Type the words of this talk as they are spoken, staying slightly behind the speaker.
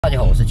大家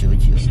好，我是九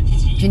九。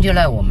今天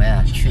呢，我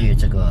们去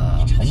这个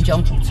洪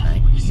江古城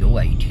游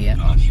玩一天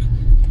啊。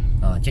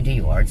今天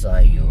有儿子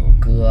有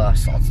哥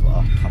嫂子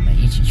他们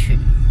一起去，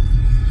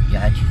也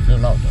还挺热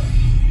闹的。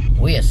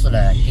我也是呢，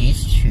第一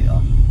次去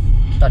啊。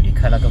到底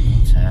看那个古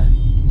城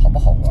好不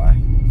好玩？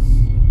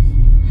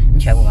你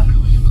去过吗？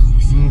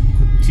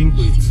经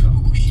过一次。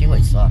经过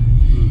一次啊？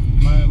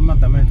没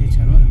得没得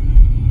钱了。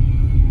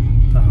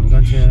到洪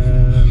江去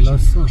老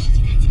死。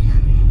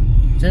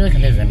真的肯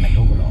定人蛮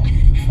多个了，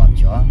放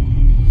假。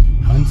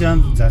洪江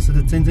才是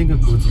真正的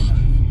古镇了，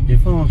别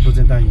凤凰古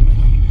镇大有没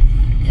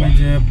有？那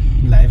些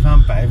来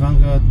访拜访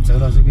个走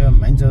到这个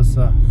梅州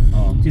市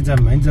就在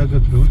梅州个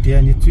故地，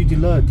你最近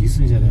那地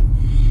势晓得？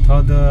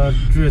他的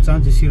主要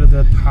章就写了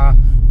的，他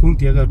工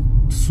地个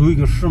所有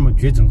个事嘛，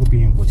全整个表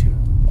演过去了。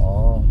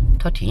哦，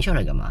他停下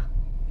来干嘛？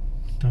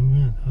当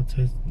然，他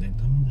才来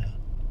他们的。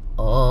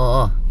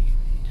哦，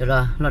对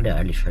了，那点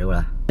儿你吃过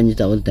了？你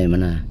在我这等嘛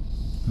呢？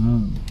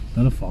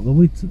到了放个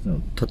位置走。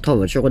他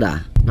不吃过的，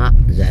那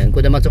人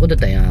过得嘛，这个都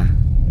等啊。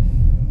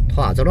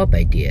他啥子那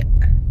白店，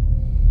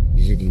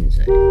一定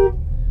在。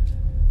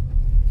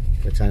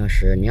这长个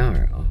是两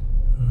儿啊。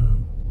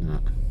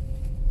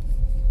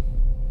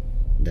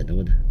等等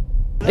我的。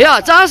哎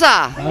呀，长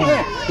啥？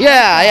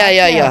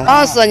呀，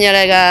当时你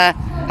那个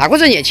那个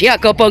是年轻啊，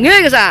搞保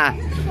安个噻。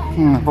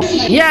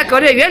你还搞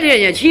得越来越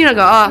年轻那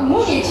个啊。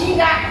我年轻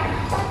的。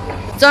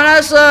长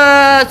得是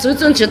周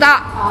正气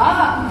大。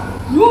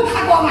有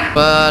看过吗？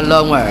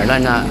老二了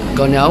呢，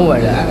搞两二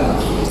了。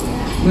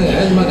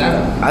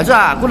儿子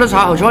啊，我都查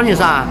好瞧你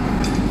噻。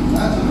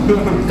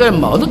这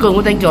毛都跟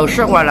我等狗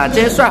屎玩了，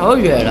真帅好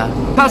远了。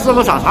他师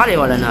傅上啥地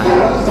方了呢？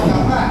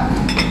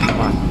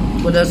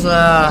或者是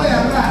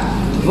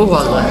五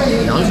华子、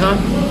阳春。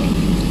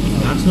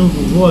阳春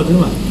五华子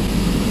嘛。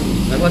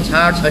那个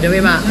菜吃的味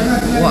吗？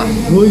哇！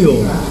哦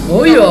哟，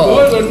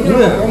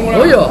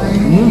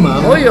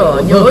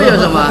你哦哟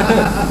什么？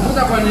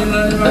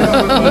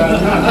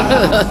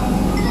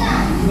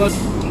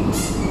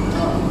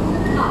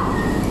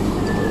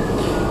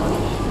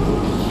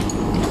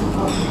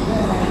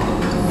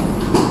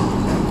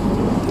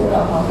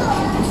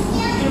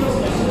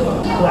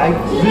来，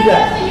女的，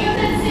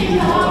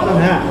看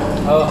看，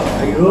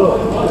哎呦，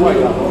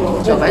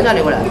小白菜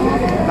拿过来，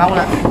拿过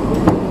来。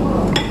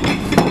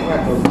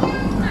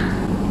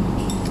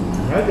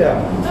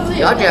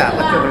要得，我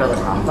绝不那个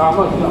茶。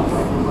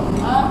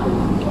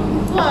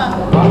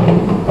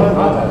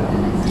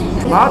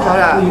马超了，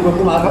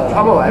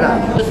超不完了，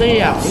这生意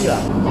啊，回去了。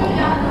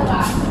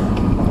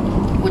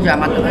估计还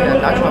蛮多的，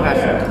大车还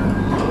是。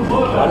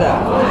好的。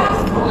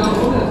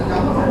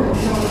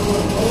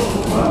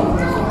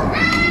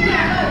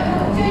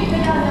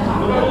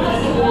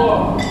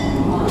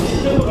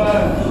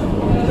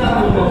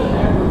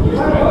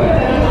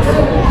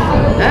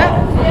哎，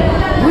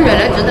我原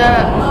来记得。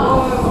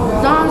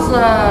当时那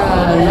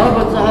个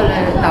之后呢，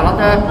到那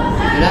个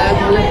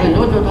很多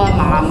就他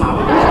骂不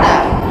就是的，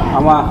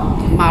好吗？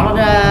骂了的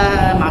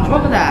骂错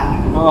不的。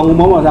我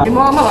妈妈噻。你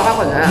妈妈他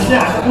不认。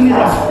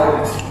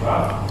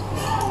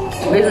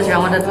每次前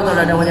我在土豆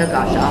那里我就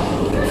搞笑。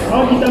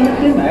你咱们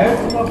点卖是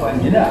要换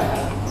你的。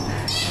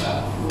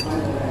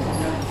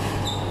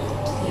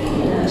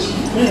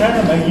你看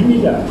是卖1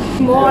米的。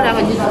我两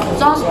个你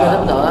长是得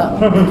不到。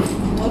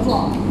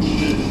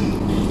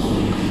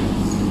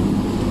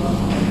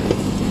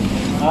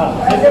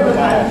这个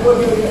菜，我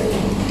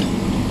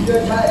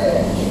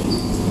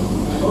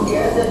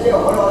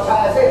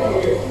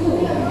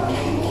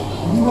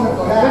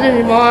这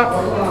你妈，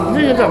你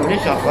这怎么的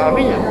小花饼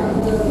呀？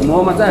妈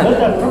妈在。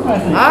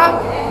啊？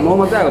妈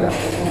妈在个的。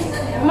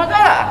没在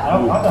了。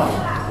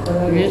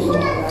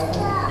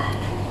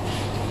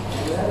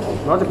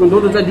那这更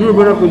多的在旅游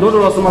馆上更多的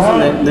老师嘛是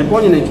能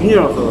帮你能听你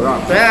老师是吧？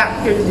对啊，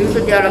就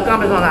是点了岗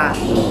位上了。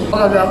我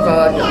那个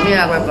搞证明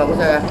啊，搞不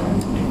是。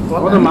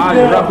我的妈，又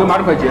要给妈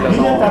的快接了。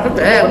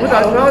对，我找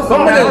老师。他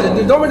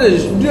们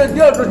你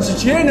要说几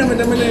千年没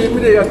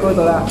得要搞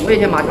到了。我以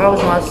前骂他，我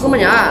说死么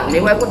娘，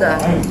另外不得，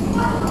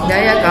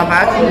人家干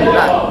饭出力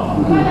了。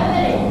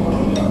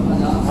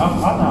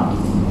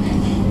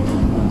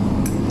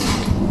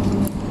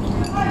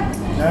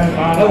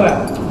老板。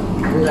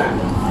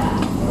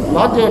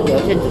那就掉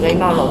钱自己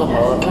嘛，老子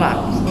好是嘛？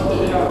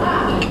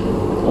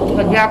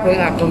这2块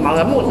啊，不冒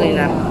个木生意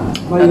呢。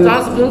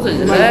长是工资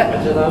的，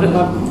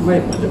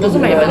都是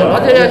没有的。我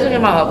这个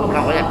嘛不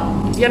怕我的，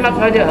也蛮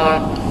快的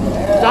哈。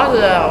长是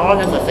好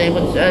像是生意不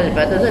是一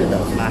般都人都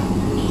是嘛。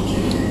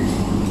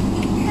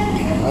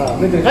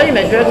他也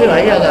没学会了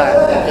一个，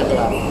就是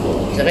了。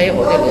这个以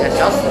后就给他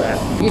消失了。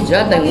你只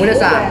要等我的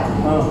噻，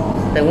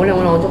等我的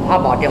我就怕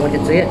8点我就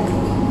追。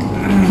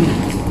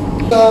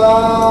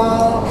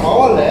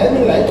好来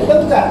等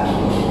着，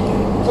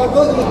这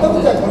搞这个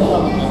等着看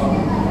到。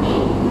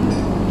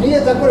你也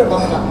在过来帮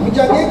着，你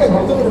家哪个你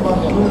怎么帮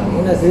着？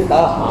我那是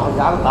大行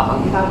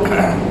他给你。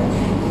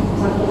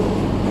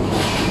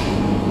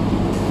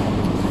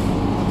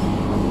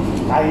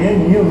大爷，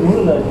你有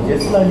用了，也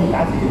是了，你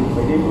干脆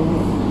没得用。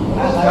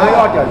想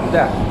要钓鱼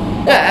的。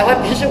哎，我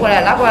平时过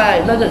来，那个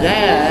老子人，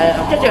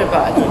这不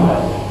爱吃，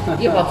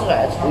以后只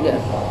爱臭的。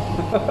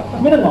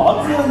没得牙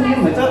子，你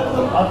没找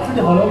牙子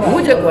就好了嘛。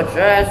我就过吃，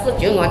是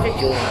就俺去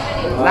就，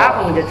哪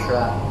行我就吃。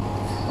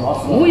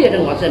我也是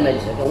俺子没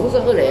吃，我是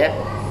后来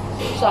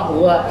上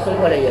河生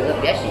活的也是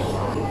变形。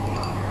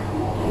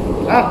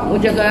啊，我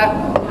这个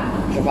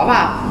吃饭嘛。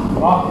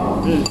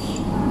好。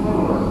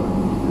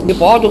你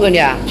8多个呢？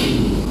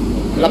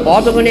那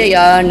8多个呢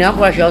要2个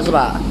半小时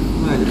吧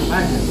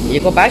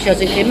？1个半小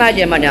时可以买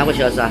点嘛，2个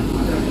小时。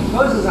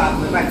都是啥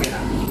子买点啊？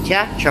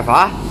钱吃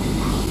饭。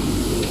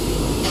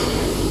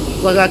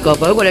我说够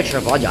包过来吃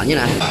饭叫你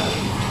来，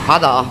快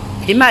到，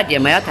可以买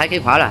点嘛，要太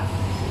快了。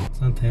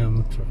上台我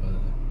们吃饭了。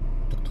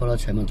拖了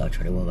车门到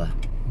吃的我个。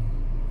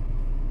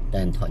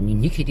等他，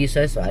你可以得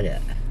甩甩的，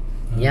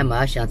你也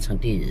没想成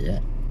第二，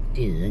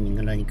你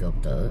看那你够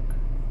不到。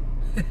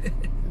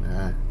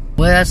啊，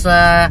我要是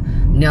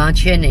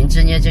2000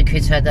几年就可以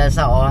踩在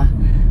上啊。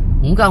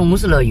我讲我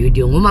是老油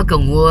的，我嘛跟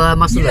我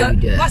嘛是老油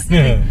的，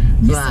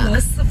是吧？老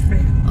师傅的。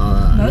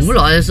我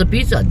那是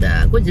比着的，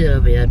我就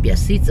变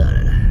水着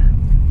了。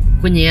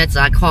过年子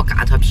烤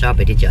嘎头皮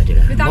被你叫的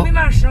了。没打没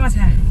嘛是嘛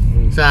才。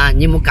是吧？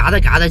你们嘎到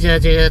这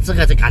这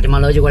个嘎的嘛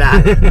老几个了？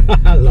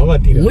老嘛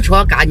的。我吃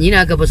嘎你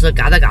两个不是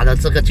嘎到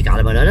这个就嘎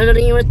了嘛？那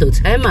因为斗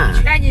菜嘛。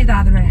去年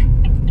打的呗。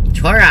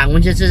圈儿啊，我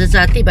就这是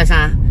在地板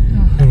上，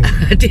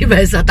地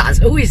板上大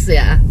车位是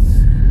呀。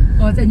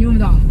哦，在你们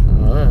岛。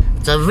哦，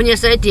这5年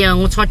3点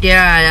我差点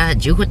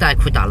就会大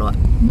了。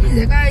你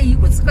这个有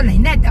个这个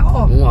能耐的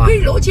哦，可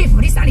以落去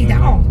扶的上里的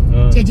哦，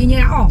这几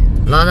年哦。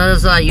那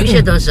是有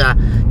些东西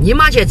你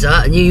妈去做，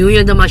你永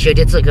远都没晓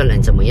得这个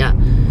能怎么样。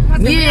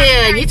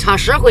你唱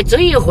社会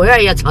综艺会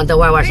也唱得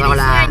歪上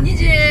了。你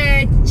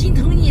这精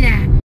通你呢？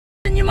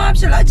你妈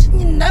皮那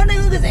你那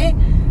个人。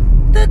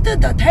都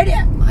倒台了，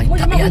我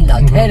他妈倒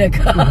台了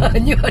个，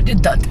你好就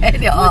倒台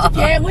了啊！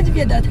我就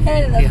别倒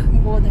台了，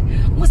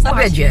我上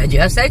边就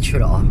要塞去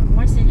了啊！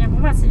我现在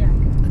没法吃呀。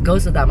狗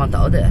是大忙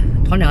倒的，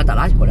他两个到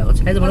哪去过来？我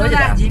揣着不了去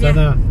了。真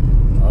的。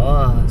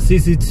哦。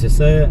CC 汽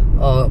水。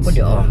哦，不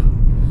掉。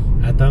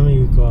还当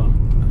一个。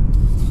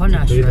好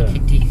像需要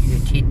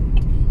提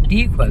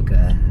底块个。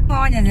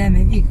我现在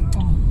没别个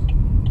哦，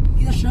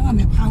你的身还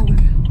没爬过来。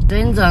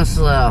真正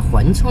是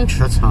混充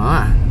吃撑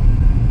啊！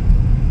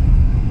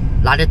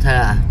那里头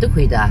都可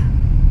以的。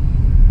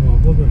哦，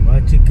我们没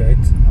几盖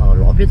子。哦，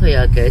那边头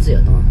要盖子要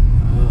动。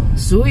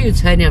所有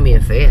材料免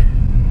费，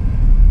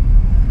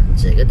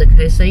这个都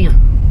可以省呀。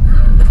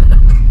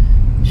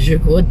如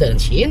果动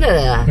迁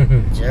了，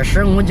这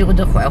事我就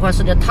这坏坏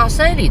是个塔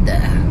塞里的，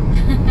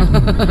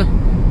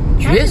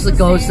绝是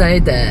高塞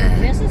的。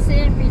这是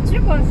比这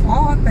个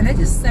花本来就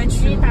是山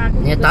区。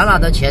你到那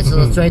头去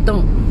是最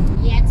懂。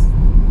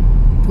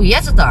不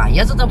椰子蛋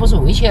不是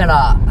喂起来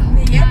了。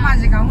椰子嘛，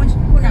这个我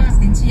那个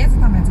生气椰子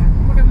蛋蛮长。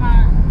我的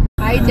妈！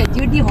还有在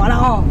酒底下了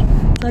哦，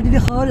这里的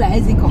好来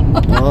这个。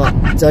哦，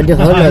这里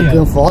后来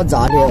跟发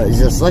炸的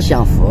日式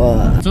相符。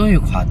终于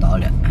快到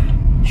了，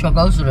下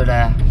高速了呢。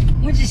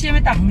我就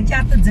想到红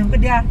家都这个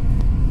的，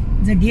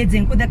这列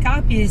镇过在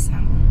岗边上。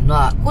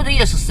那这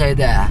也是谁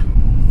的？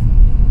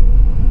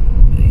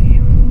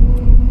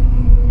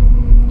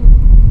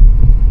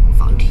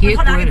放铁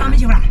轨了。跑哪里当没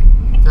去了？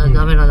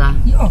当没了噻。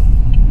有。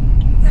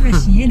那个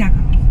新那个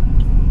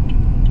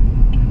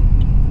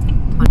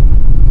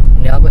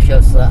2个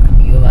小时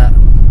有吗？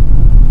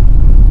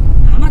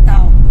那么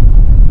到，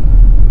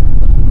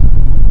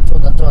坐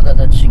到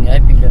都去挨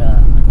逼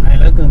了。挨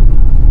那个，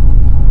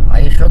还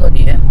有10多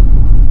地。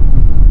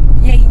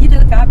你这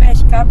个高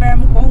班我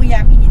们公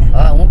园比的。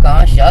啊，我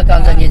刚下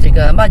岗着你这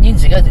个嘛，你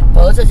这个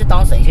包着去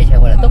当剩下钱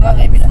回来都靠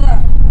挨逼了。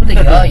我这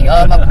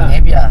要嘛靠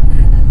挨逼啊。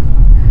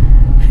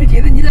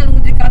现在你这我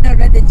就搞到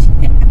来得及。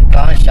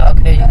刚下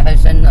开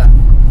省了。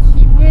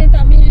因为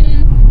他们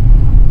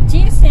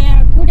建设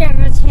过2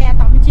个钱，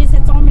他们建设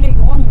找没了药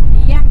物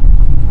的呀。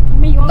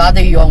哪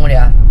得药物的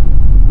啊？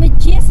没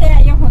建设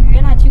要和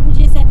越南去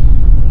建设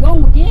药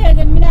物的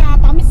人们啦，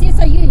他们现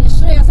在有人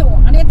是要是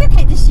忘了，都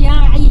太子香，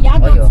一样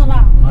都吃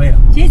了。哎呀，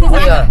现在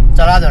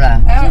在哪头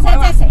呢？现在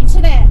在社区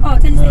嘞。哦，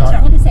在社区，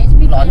我在社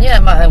区。那你还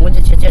嘛还我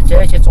就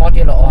去抓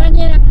点了哦。那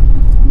你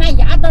买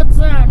鸭豆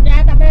子，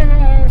买他们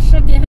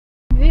10点。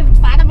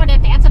发到我的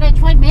袋子里，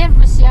全没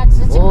无锡啊，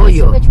自己哦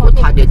哟，我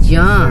他的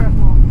奖。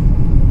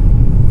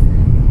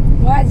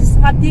我是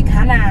把底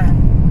看了，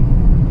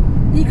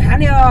你看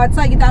了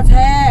找一道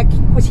菜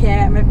给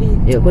钱没比？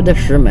哟，我的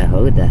是卖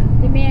好的。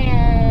里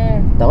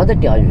面到这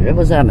钓鱼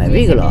不是还卖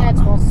这个了？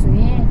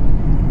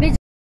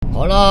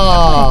好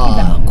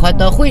了，快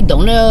到会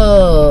洞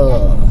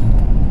了。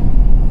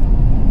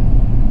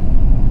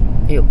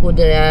哎呦，我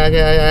的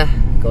个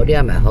高点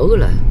还卖好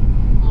了。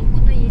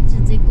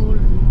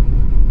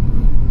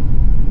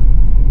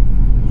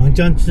杭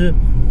江区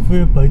会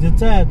有白家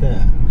寨的。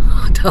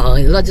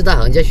那就到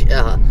杭江市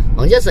啊，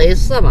杭江市也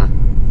是嘛。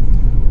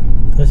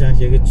他想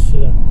写个区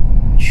了。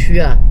区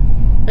啊，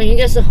那应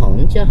该是杭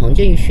江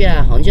有区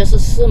啊，杭江是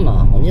市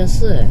嘛，杭江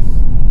市。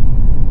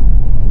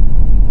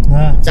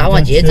啊。展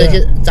望街这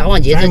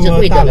就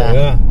会的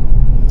了。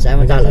展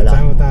望大楼了。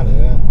展望大楼。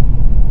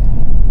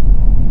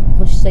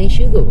生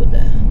修个的。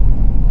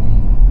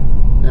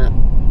嗯。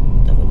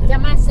讲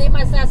嘛，谁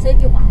嘛是啊？谁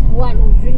就话我啊，落雨